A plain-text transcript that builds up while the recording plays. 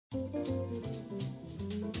Hello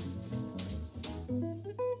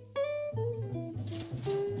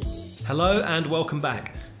and welcome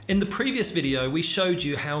back. In the previous video we showed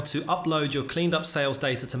you how to upload your cleaned up sales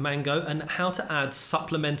data to Mango and how to add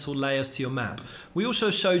supplemental layers to your map. We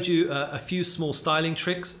also showed you a few small styling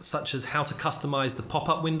tricks, such as how to customize the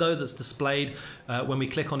pop-up window that's displayed when we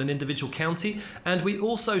click on an individual county, and we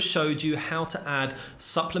also showed you how to add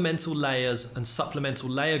supplemental layers and supplemental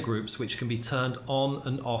layer groups which can be turned on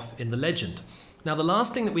and off in the legend. Now the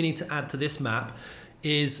last thing that we need to add to this map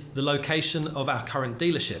is the location of our current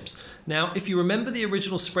dealerships. Now, if you remember the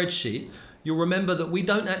original spreadsheet, you'll remember that we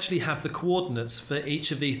don't actually have the coordinates for each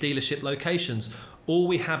of these dealership locations. All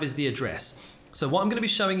we have is the address. So what I'm going to be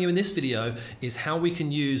showing you in this video is how we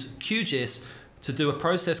can use Qgis to do a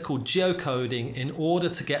process called geocoding in order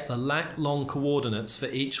to get the lat-long coordinates for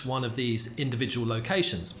each one of these individual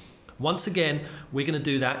locations. Once again, we're going to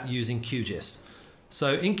do that using Qgis.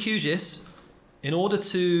 So in Qgis, in order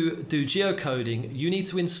to do geocoding, you need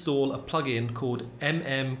to install a plugin called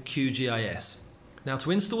Qgis. Now to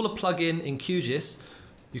install a plugin in Qgis,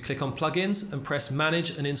 you click on Plugins and press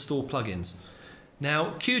Manage and Install Plugins.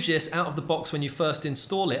 Now Qgis out of the box when you first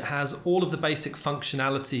install it has all of the basic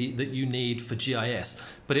functionality that you need for GIS,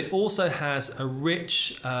 but it also has a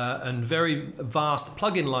rich and very vast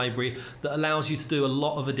plugin library that allows you to do a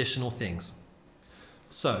lot of additional things.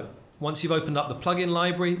 So once you've opened up the plugin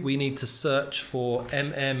library, we need to search for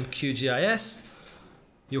Qgis.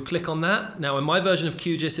 You'll click on that. Now in my version of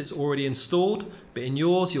Qgis it's already installed, but in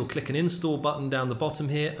yours you'll click an install button down the bottom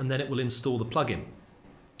here and then it will install the plugin.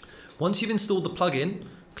 Once you've installed the plugin,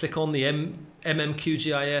 click on the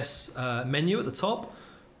Qgis menu at the top,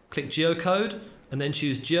 click Geocode and then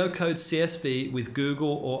choose Geocode CSV with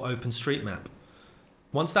Google or OpenStreetMap.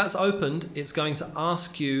 Once that's opened, it's going to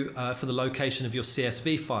ask you for the location of your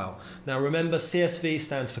CSV file. Now remember, CSV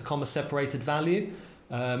stands for comma separated value,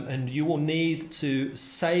 and you will need to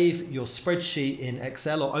save your spreadsheet in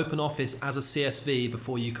Excel or OpenOffice as a CSV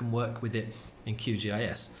before you can work with it in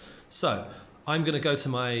QGIS. So I'm going to go to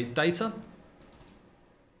my data.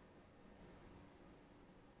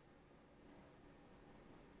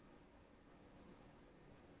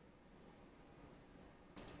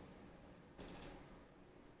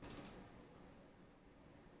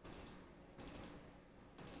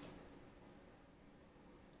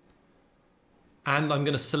 And I'm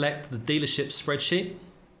going to select the dealership spreadsheet.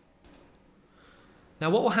 Now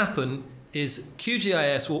what will happen is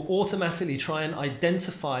QGIS will automatically try and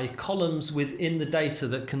identify columns within the data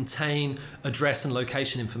that contain address and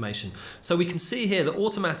location information. So we can see here that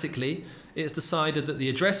automatically it's decided that the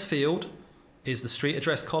address field is the street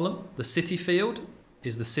address column, the city field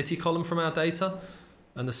is the city column from our data,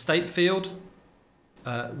 and the state field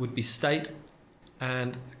would be state,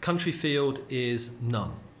 and country field is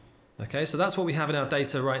none. Okay, so that's what we have in our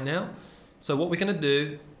data right now. So what we're going to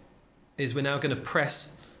do is we're now going to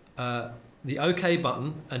press the OK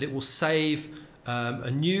button and it will save a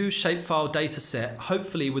new shapefile data set,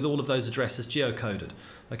 hopefully with all of those addresses geocoded.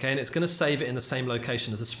 Okay, and it's going to save it in the same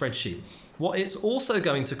location as the spreadsheet. What it's also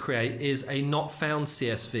going to create is a not found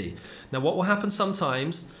CSV. Now what will happen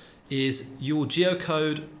sometimes is you will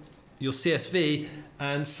geocode your CSV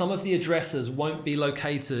and some of the addresses won't be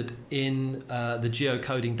located in the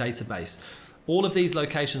geocoding database. All of these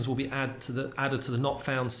locations will be added to the not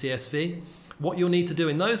found CSV. What you'll need to do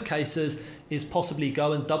in those cases is possibly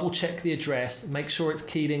go and double check the address, make sure it's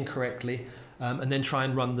keyed in correctly, and then try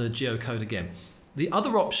and run the geocode again. The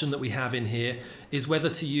other option that we have in here is whether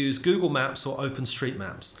to use Google Maps or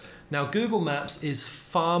OpenStreetMaps. Now Google Maps is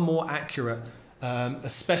far more accurate,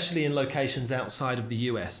 especially in locations outside of the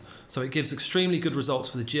US. So it gives extremely good results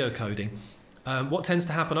for the geocoding. What tends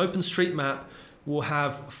to happen, OpenStreetMap will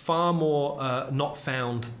have far more not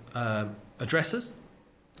found addresses.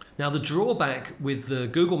 Now the drawback with the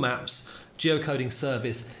Google Maps geocoding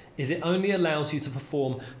service is it only allows you to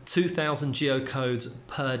perform 2,000 geocodes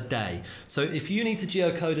per day. So if you need to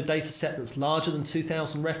geocode a data set that's larger than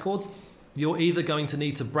 2,000 records, you're either going to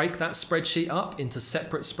need to break that spreadsheet up into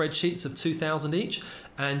separate spreadsheets of 2,000 each,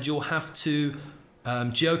 and you'll have to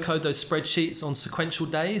geocode those spreadsheets on sequential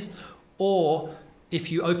days, or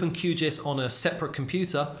if you open QGIS on a separate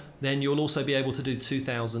computer, then you'll also be able to do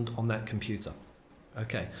 2,000 on that computer.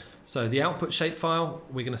 Okay, so the output shapefile,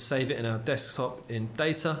 we're going to save it in our desktop in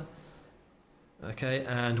data. Okay,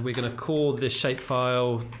 and we're going to call this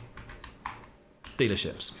shapefile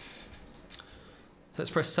dealerships. So let's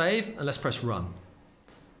press save and let's press run.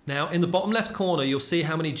 Now in the bottom left corner you'll see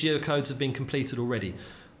how many geocodes have been completed already.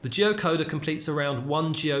 The geocoder completes around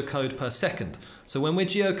 1 geocode per second. So when we're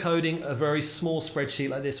geocoding a very small spreadsheet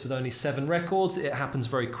like this with only 7 records, it happens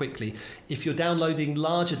very quickly. If you're downloading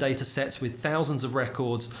larger data sets with thousands of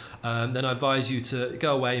records, then I advise you to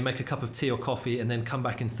go away, make a cup of tea or coffee, and then come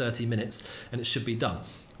back in 30 minutes, and it should be done.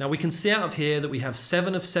 Now we can see out of here that we have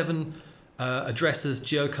 7 of 7 addresses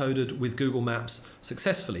geocoded with Google Maps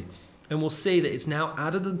successfully. And we'll see that it's now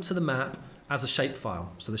added them to the map as a shapefile.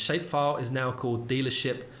 So the shapefile is now called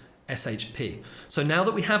dealership SHP. So now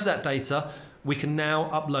that we have that data, we can now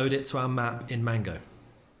upload it to our map in Mango.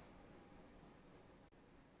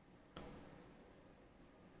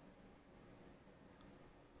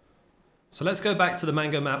 So let's go back to the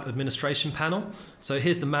Mango Map administration panel. So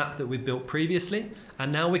here's the map that we built previously.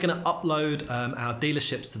 And now we're going to upload our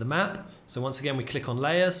dealerships to the map. So once again, we click on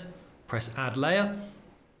layers, press add layer.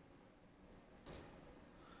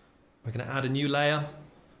 We're going to add a new layer.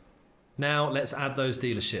 Now let's add those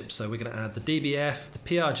dealerships. So we're going to add the DBF, the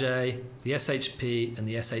PRJ, the SHP and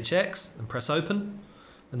the SHX and press open.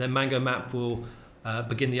 And then Mango Map will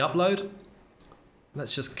begin the upload.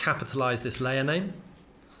 Let's just capitalize this layer name.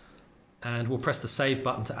 And we'll press the save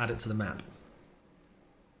button to add it to the map.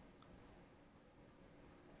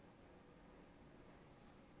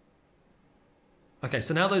 Okay,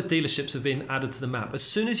 so now those dealerships have been added to the map. As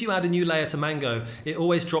soon as you add a new layer to Mango, it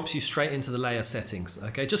always drops you straight into the layer settings.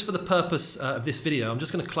 Okay, just for the purpose of this video, I'm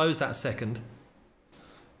just going to close that a second,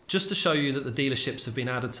 just to show you that the dealerships have been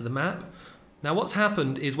added to the map. Now what's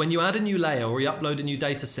happened is when you add a new layer or you upload a new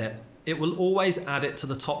data set, it will always add it to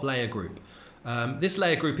the top layer group. This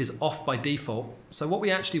layer group is off by default. So what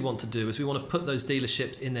we actually want to do is we want to put those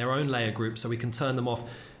dealerships in their own layer group so we can turn them off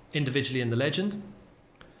individually in the legend.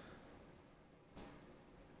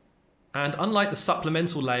 And unlike the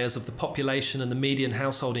supplemental layers of the population and the median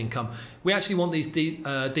household income, we actually want these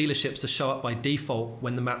dealerships to show up by default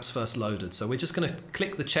when the map's first loaded. So we're just going to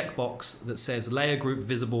click the checkbox that says layer group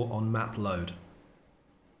visible on map load.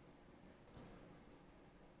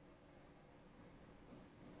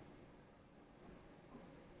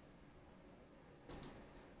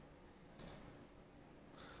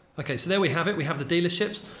 Okay, so there we have it. We have the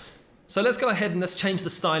dealerships. So let's go ahead and let's change the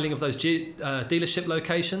styling of those dealership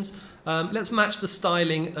locations. Let's match the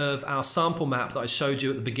styling of our sample map that I showed you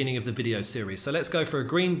at the beginning of the video series. So let's go for a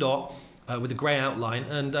green dot with a grey outline,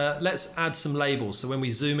 and let's add some labels. So when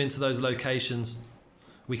we zoom into those locations,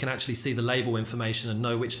 we can actually see the label information and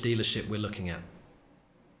know which dealership we're looking at.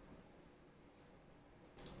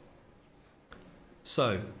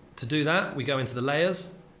 So to do that, we go into the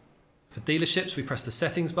layers. For dealerships, we press the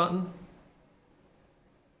settings button.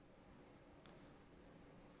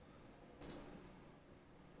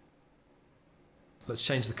 Let's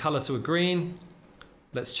change the color to a green.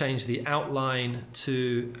 Let's change the outline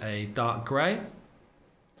to a dark gray.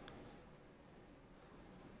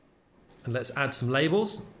 And let's add some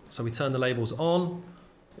labels. So we turn the labels on.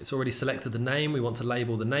 It's already selected the name. We want to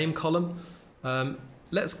label the name column.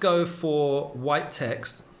 Let's go for white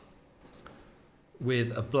text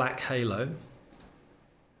with a black halo.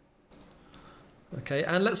 Okay,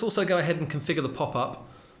 and let's also go ahead and configure the pop-up.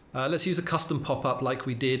 Let's use a custom pop-up like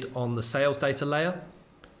we did on the sales data layer.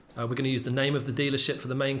 We're going to use the name of the dealership for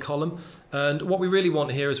the main column. And what we really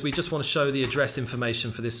want here is we just want to show the address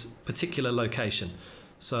information for this particular location.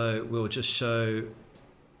 So we'll just show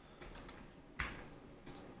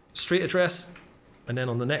street address, and then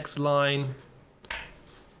on the next line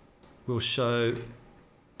we'll show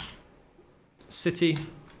city,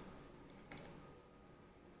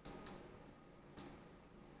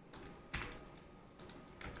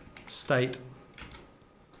 state,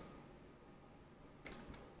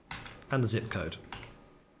 and the zip code.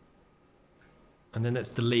 And then let's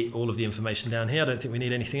delete all of the information down here. I don't think we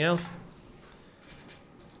need anything else.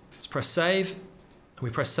 Let's press save, and we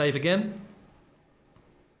press save again.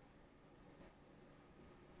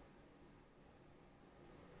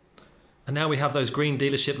 And now we have those green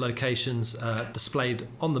dealership locations displayed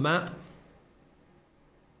on the map.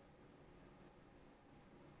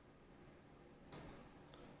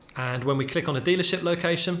 And when we click on a dealership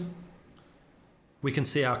location, we can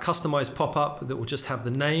see our customized pop-up that will just have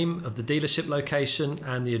the name of the dealership location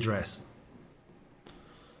and the address.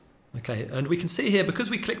 Okay, and we can see here, because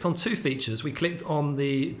we clicked on two features, we clicked on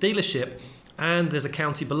the dealership and there's a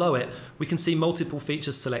county below it, we can see multiple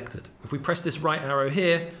features selected. If we press this right arrow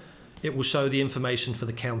here, it will show the information for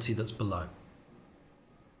the county that's below.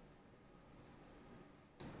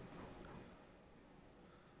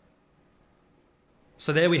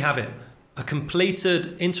 So there we have it, a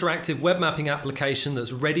completed interactive web mapping application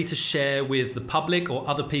that's ready to share with the public or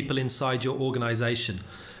other people inside your organization.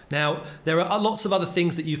 Now, there are lots of other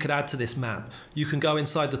things that you could add to this map. You can go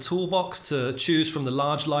inside the toolbox to choose from the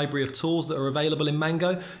large library of tools that are available in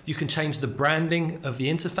Mango. You can change the branding of the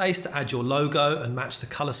interface to add your logo and match the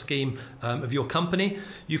color scheme of your company.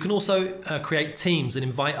 You can also create teams and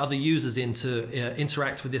invite other users in to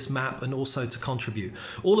interact with this map and also to contribute.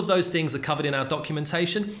 All of those things are covered in our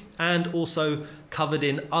documentation and also covered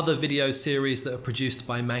in other video series that are produced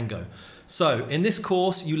by Mango. So in this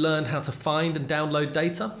course, you learned how to find and download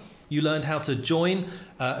data. You learned how to join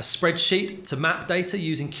a spreadsheet to map data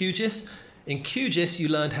using Qgis. In Qgis, you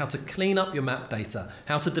learned how to clean up your map data,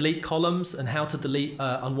 how to delete columns and how to delete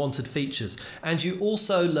unwanted features. And you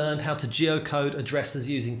also learned how to geocode addresses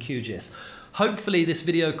using Qgis. Hopefully this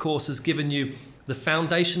video course has given you the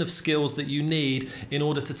foundation of skills that you need in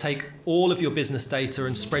order to take all of your business data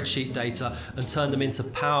and spreadsheet data and turn them into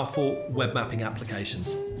powerful web mapping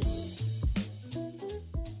applications.